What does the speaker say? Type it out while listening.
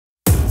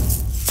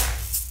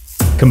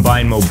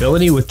Combine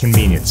mobility with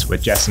convenience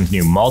with JessEm's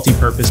new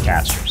multi-purpose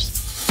casters.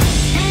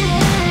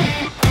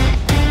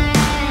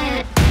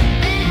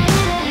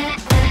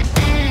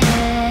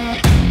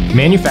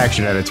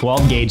 Manufactured out of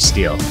 12-gauge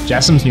steel,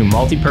 JessEm's new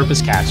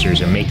multi-purpose casters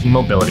are making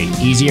mobility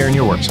easier in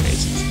your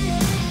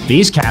workspaces.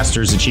 These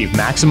casters achieve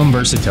maximum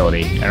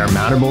versatility and are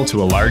mountable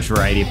to a large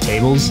variety of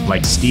tables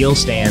like steel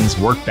stands,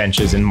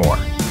 workbenches, and more.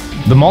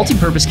 The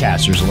multi-purpose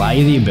casters allow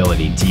you the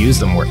ability to use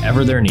them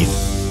wherever they're needed,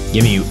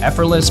 giving you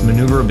effortless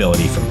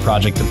maneuverability from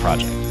project to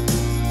project.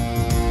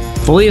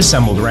 Fully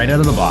assembled right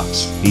out of the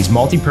box, these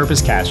multi-purpose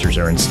casters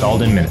are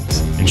installed in minutes,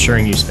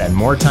 ensuring you spend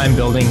more time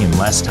building and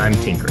less time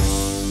tinkering.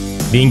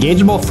 The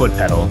engageable foot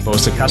pedal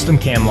boasts a custom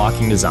cam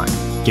locking design,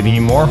 giving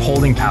you more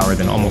holding power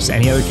than almost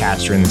any other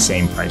caster in the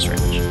same price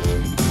range.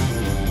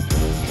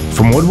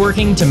 From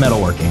woodworking to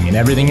metalworking and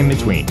everything in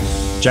between,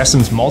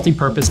 JessEm's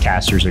multi-purpose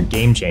casters are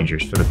game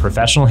changers for the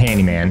professional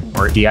handyman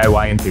or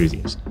DIY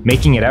enthusiast,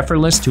 making it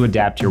effortless to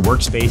adapt your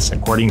workspace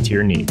according to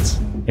your needs.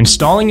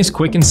 Installing is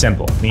quick and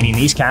simple, meaning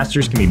these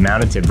casters can be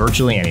mounted to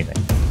virtually anything.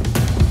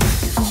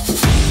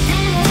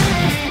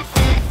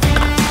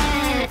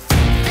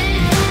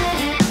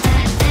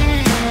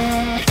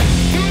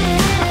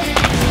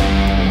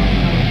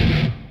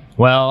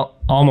 Well,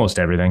 almost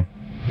everything.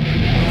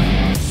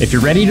 If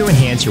you're ready to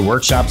enhance your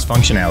workshop's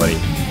functionality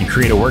and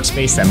create a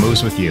workspace that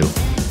moves with you,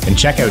 then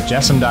check out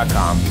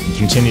JessEm.com and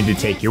continue to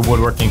take your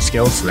woodworking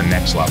skills to the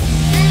next level.